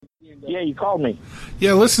Yeah, you called me.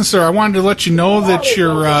 Yeah, listen, sir, I wanted to let you know that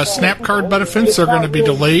your SNAP card benefits are going to be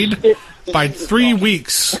delayed by 3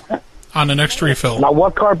 weeks on the next refill. Now,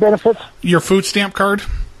 what card benefits? Your food stamp card.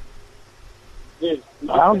 I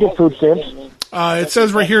don't get food stamps. It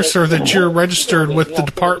says right here, sir, that you're registered with the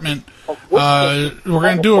department. We're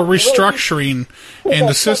going to do a restructuring, and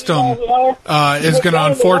the system is going to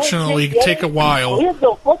unfortunately take a while.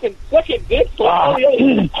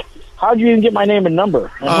 How'd you even get my name and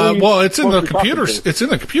number? Well, it's in the computer. It's in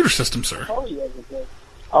the computer system, sir.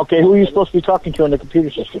 Okay, who are you supposed to be talking to in the computer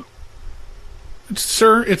system?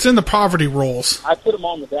 Sir, it's in the poverty rolls. I put them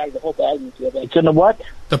on the bag, the whole bag. It's in the what?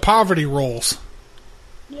 The poverty rolls.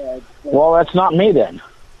 Well, that's not me then.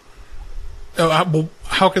 Well,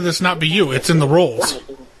 how could this not be you? It's in the rolls.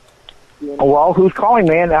 Well, who's calling,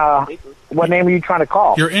 man? What name are you trying to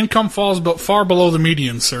call? Your income falls far below the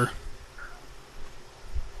median, sir.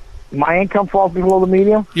 My income falls below the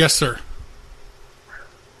median? Yes, sir.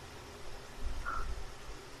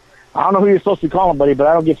 I don't know who you're supposed to be calling, buddy, but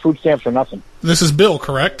I don't get food stamps or nothing. This is Bill,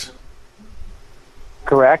 correct?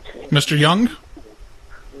 Correct. Mr. Young?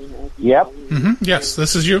 Yep. Mm-hmm. Yes,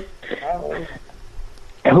 this is you.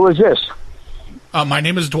 And who is this? My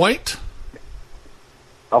name is Dwight.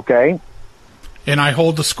 Okay. And I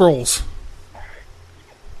hold the scrolls.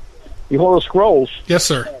 You hold the scrolls? Yes,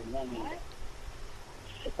 sir.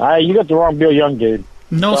 You got the wrong Bill Young, dude.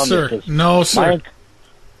 No, sir. No, sir.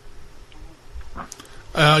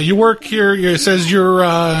 You work here. It says your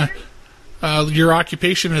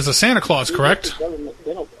occupation is a Santa Claus, correct?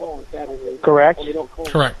 Correct.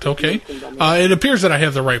 Correct. Okay. It appears that I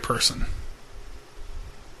have the right person.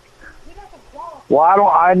 Well,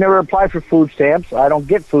 I never applied for food stamps. I don't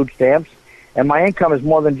get food stamps, and my income is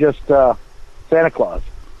more than just Santa Claus.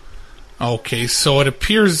 Okay, so it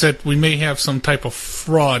appears that we may have some type of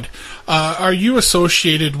fraud. Are you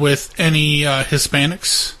associated with any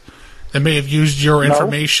Hispanics that may have used your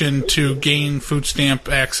information to gain food stamp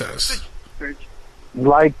access?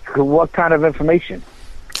 Like what kind of information?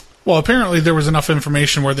 Well, apparently there was enough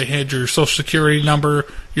information where they had your social security number,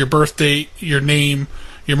 your birth date, your name,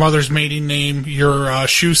 your mother's maiden name, your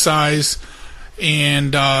shoe size,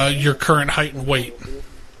 and your current height and weight.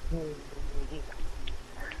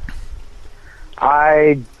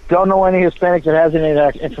 I don't know any Hispanics that has any of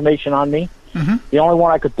that information on me. Mm-hmm. The only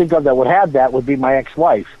one I could think of that would have that would be my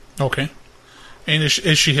ex-wife. Okay. And is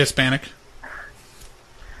she Hispanic?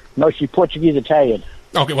 No, she's Portuguese Italian.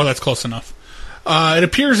 Okay, well, that's close enough. It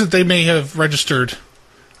appears that they may have registered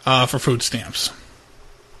for food stamps.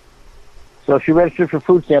 So she registered for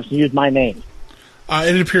food stamps and used my name.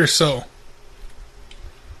 It appears so.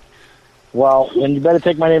 Well, then you better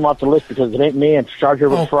take my name off the list because it ain't me and charge her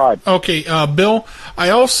with fraud. Okay, Bill, I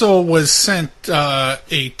also was sent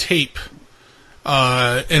a tape,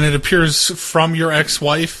 and it appears from your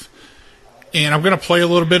ex-wife, and I'm going to play a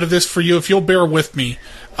little bit of this for you. If you'll bear with me,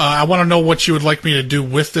 I want to know what you would like me to do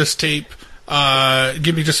with this tape.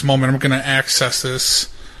 Give me just a moment. I'm going to access this.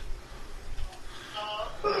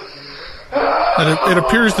 It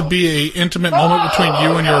appears to be an intimate moment between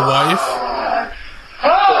you and your wife.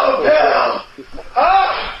 Oh, Bill!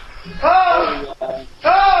 Oh,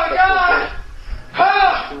 God!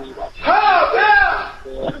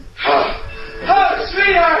 Bill! Oh,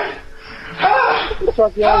 sweetheart!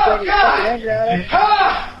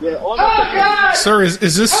 God! Sir, is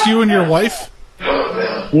this you and your wife?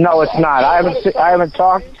 No, it's not. I haven't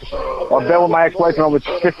talked or been with my ex-wife in over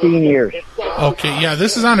 15 years. Okay, yeah,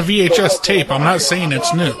 this is on a VHS tape. I'm not saying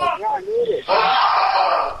it's new.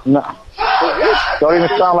 No. Don't even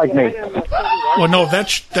sound like me. Well, no,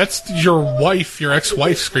 that's your wife, your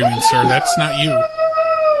ex-wife screaming, sir. That's not you.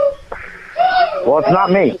 Well, it's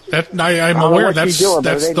not me. I'm aware that's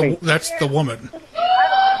the woman.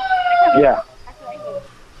 Yeah.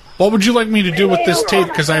 What would you like me to do with this tape?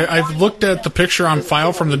 Because I've looked at the picture on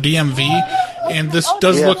file from the DMV, and this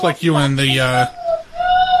does look like you in the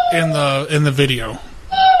video.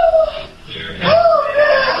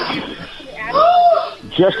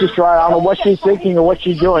 Justice right. I don't know what she's thinking or what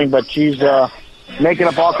she's doing, but she's making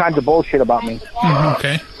up all kinds of bullshit about me.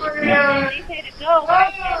 Okay.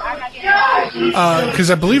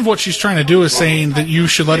 Because I believe what she's trying to do is saying that you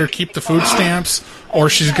should let her keep the food stamps, or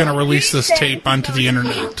she's going to release this tape onto the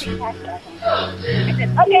internet.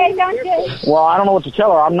 Well, I don't know what to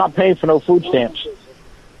tell her. I'm not paying for no food stamps.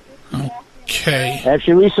 Okay. And if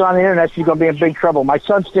she releases it on the internet, she's going to be in big trouble. My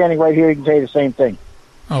son's standing right here. He can tell you the same thing.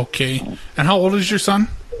 Okay. And how old is your son?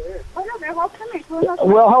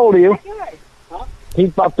 Well, how old are you? He's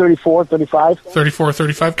about 34, 35. 34,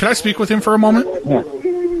 35. Can I speak with him for a moment? Yeah.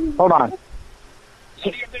 Hold on.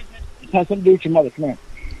 It has something to do with your mother. Come here.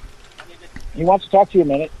 He wants to talk to you a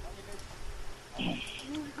minute.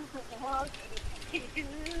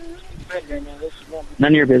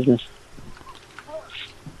 None of your business.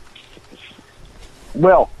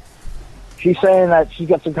 Will, she's saying that she's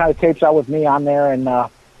got some kind of tapes out with me on there, and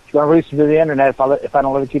she's going to release them to the internet if I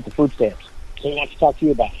don't let her keep the food stamps. So he wants to talk to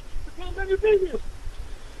you about it. None of your business.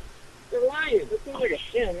 They're lying. This seems like a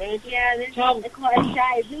sham, man. Yeah, this is a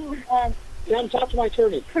shy zoo. Sam, talk to my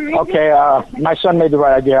attorney. Okay, my son made the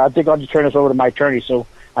right idea. I think I'll just turn this over to my attorney, so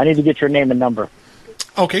I need to get your name and number.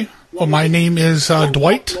 Okay. Well, my name is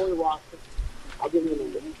Dwight. I'll give you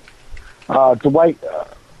a number. Dwight,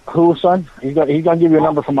 who, son? He's going to give you a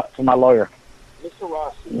number from my lawyer. Mr.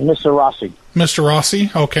 Rossi. Mr. Rossi. Mr. Rossi,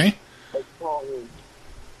 okay.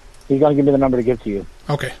 He's going to give me the number to give to you.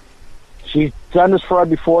 Okay. She's done this fraud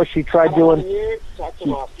before. She tried doing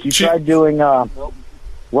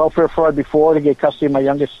welfare fraud before to get custody of my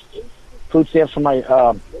youngest, food stamps from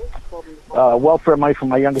my welfare money from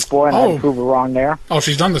my youngest boy, and I had to prove her wrong there. Oh,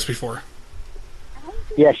 she's done this before.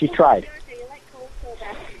 Yeah, she's tried.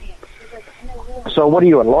 So what are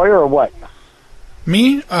you, a lawyer or what?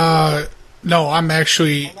 Me? No, I'm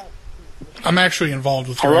actually involved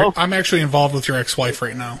with your. Hello? I'm actually involved with your ex-wife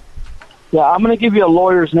right now. Yeah, I'm going to give you a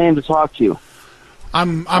lawyer's name to talk to you.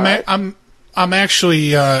 I'm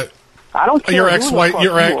actually I don't care your who the ex-wife fuck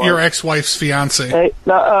you are. your ex-wife's fiance. Hey,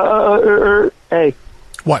 hey,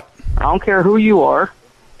 What? I don't care who you are.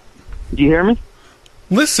 Do you hear me?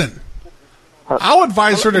 Listen, I'll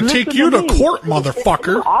advise her to take you to court,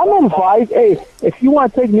 motherfucker. I'm advised, hey, if you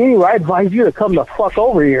want to take me anywhere, I advise you to come the fuck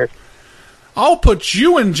over here. I'll put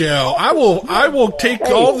you in jail. I will take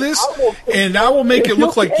all this and I will make it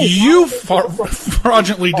look like you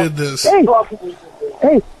fraudulently did this.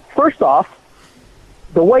 Hey, first off,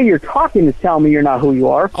 the way you're talking is telling me you're not who you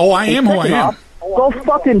are. Oh, I am who I am. Go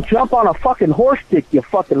fucking jump on a fucking horse dick, you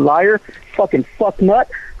fucking liar, fucking fuck nut.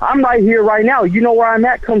 I'm right here right now. You know where I'm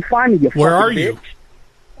at? Come find me, you Where are fucking you? bitch.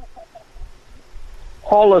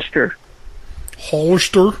 Hollister.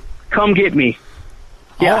 Hollister? Come get me.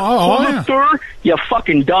 Yeah, yeah. Hollister, you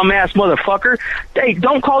fucking dumbass motherfucker. Hey,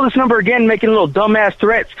 don't call this number again making little dumbass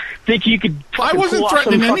threats. Think you could I fucking wasn't pull off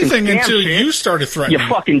threatening some fucking anything scam until shit. you started You threatening.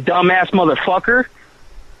 fucking dumbass motherfucker.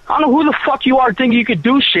 I don't know who the fuck you are thinking you could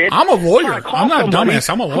do shit. I'm a lawyer. Trying to call I'm not a somebody dumbass.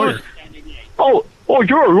 I'm a lawyer. Oh,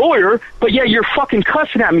 you're a lawyer, but yeah, you're fucking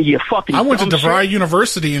cussing at me, you fucking I went to dumb DeVry shit.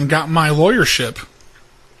 University and got my lawyership.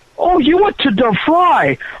 Oh, you went to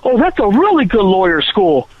DeVry. Oh, that's a really good lawyer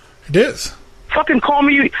school. It is. Fucking call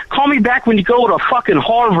me back when you go to fucking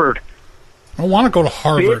Harvard. I don't want to go to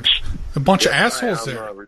Harvard. Bitch. A bunch of assholes there.